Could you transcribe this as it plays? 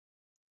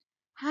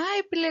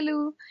Hi పిల్లలు,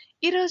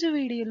 ఈరోజు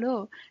వీడియోలో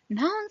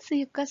నౌన్స్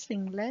యొక్క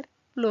సింగులర్,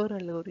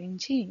 ప్లూరల్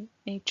గురించి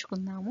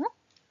నేర్చుకుందాము.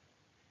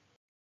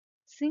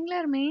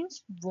 Singular means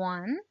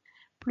one,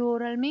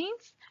 plural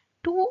means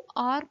two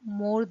are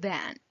more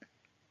than.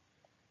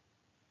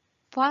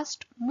 First,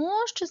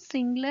 most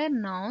singular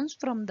nouns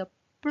from the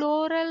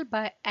plural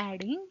by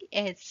adding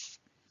s.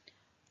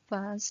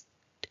 First,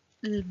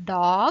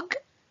 dog,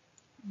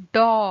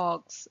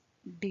 dogs,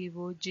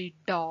 D-O-G,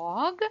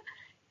 dog,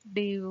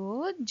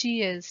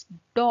 D-O-G-S,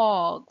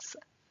 dogs.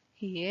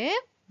 Here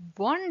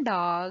one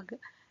dog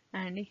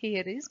and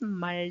here is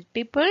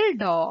multiple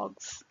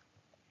dogs.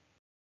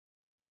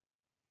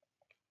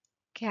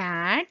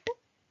 Cat,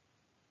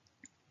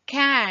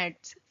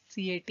 cats,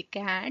 C-A-T,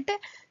 cat,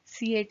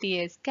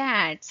 C-A-T-S,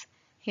 cats.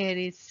 Here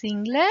is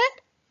singular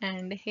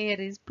and here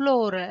is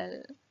plural.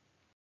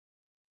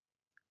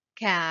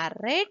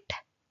 Carrot,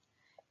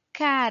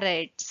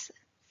 carrots,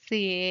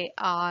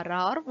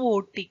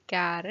 C-A-R-R-O-T,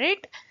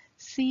 carrot,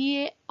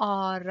 C-A-R-R-O-T-S,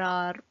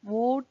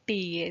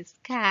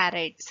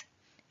 carrots.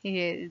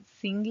 Here is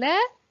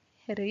singular,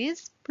 here is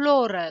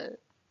plural.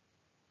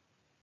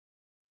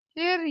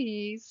 Here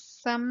is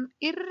some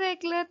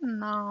irregular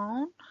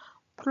noun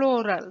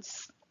plurals.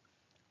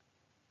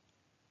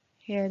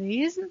 Here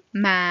is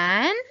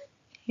man,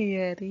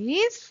 here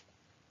is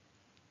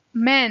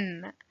men.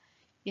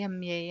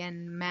 M-A-N,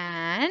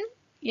 man,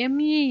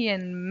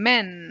 M-E-N,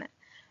 men.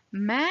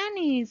 Man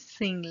is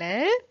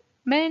singular,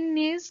 men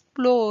is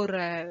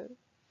plural.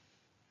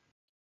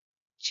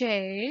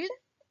 Child,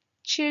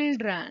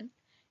 children.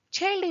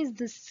 Child is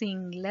the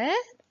singular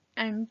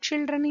and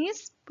children is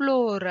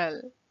plural.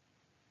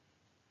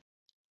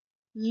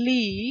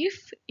 Leaf,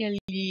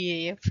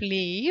 L-E-A-F,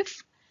 leaf.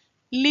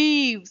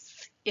 Leaves,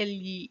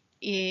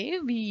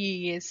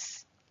 L-E-A-V-E-S.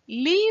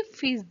 Leaf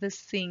is the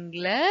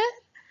singular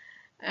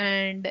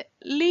and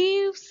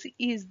leaves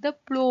is the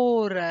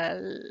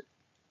plural.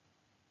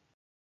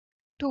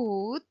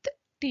 Tooth,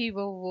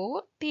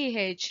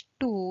 T-O-O-T-H,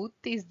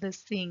 tooth is the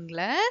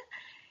singular.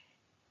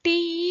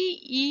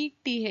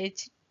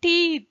 T-E-E-T-H,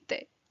 teeth.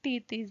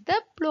 Teeth is the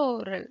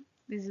plural.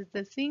 This is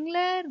the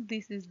singular,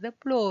 this is the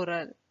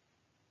plural.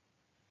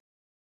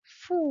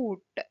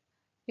 Foot,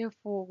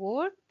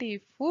 F-O-O-T,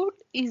 foot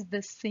is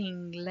the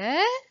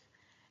singular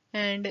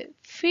and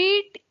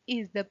feet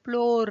is the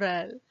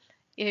plural.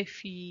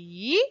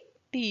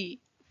 F-E-E-T,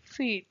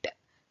 feet.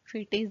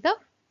 Feet is the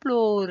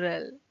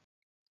plural.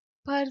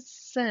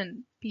 Person,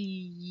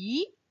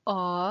 P-E-R-S-O-N,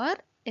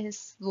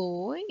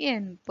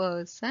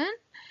 person.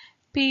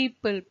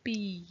 People,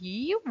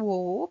 P-E-O-P-L-E,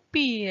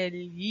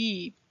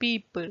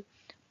 people.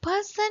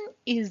 Person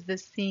is the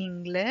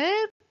singular,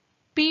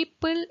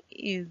 people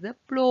is the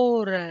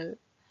plural.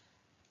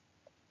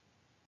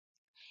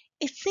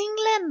 A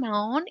singular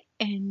noun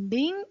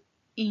ending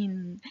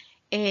in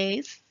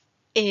S,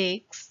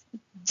 X,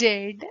 Z,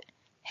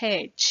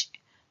 H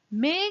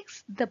makes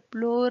the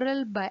plural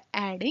by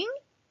adding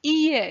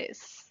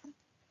es.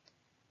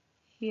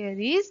 Here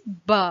is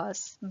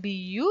bus,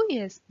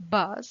 B-U-S,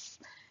 bus,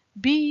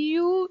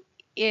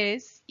 B-U-S-E-S,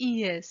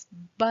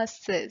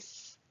 buses.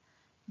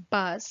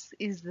 Bus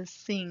is the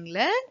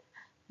singular,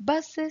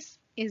 buses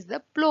is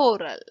the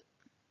plural.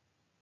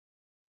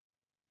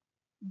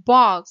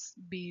 Box,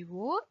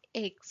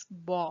 B-O-X,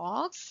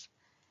 box,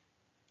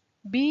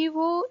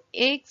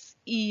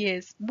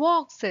 B-O-X-E-S,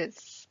 boxes.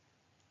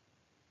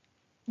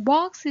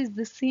 Box is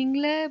the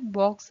singular,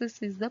 boxes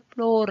is the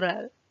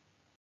plural.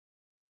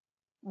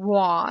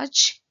 Watch,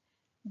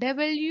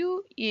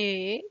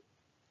 W-A-T-C-H,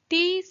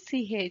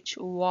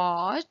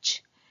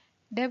 watch,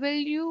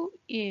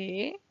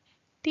 W-A-T-C-H-E-S,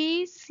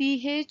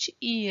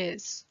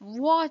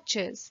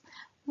 watches.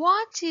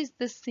 Watch is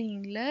the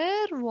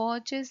singular,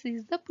 watches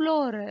is the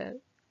plural.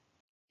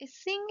 A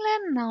singular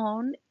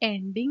noun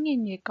ending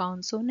in a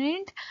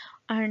consonant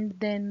and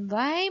then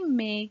y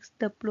makes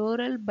the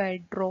plural by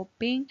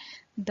dropping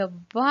the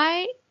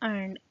y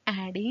and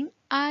adding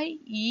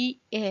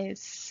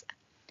ies.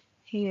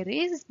 Here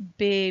is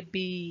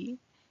baby.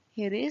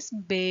 Here is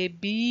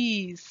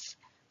babies.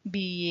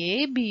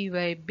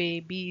 B-A-B-Y,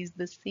 baby is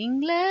the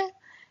singular.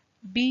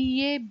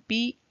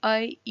 B-A-B-I-E-S,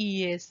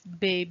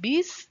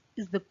 babies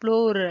is the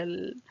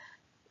plural.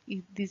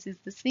 If this is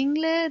the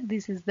singular,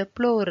 this is the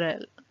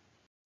plural.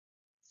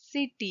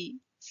 City,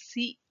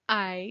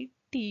 C-I-T-Y,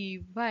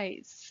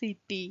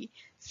 city.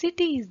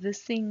 City is the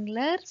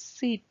singular,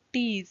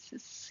 cities,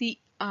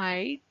 C-I-T-I-E-S,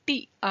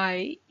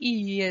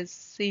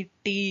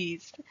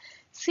 cities.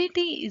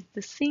 City is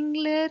the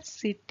singular,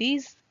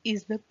 cities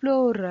is the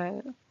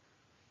plural.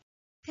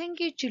 Thank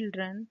you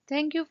children.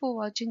 Thank you for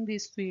watching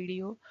this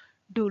video.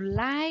 Do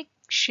like,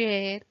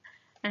 share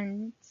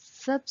and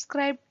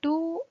subscribe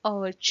to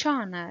our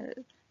channel.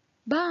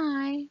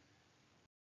 Bye.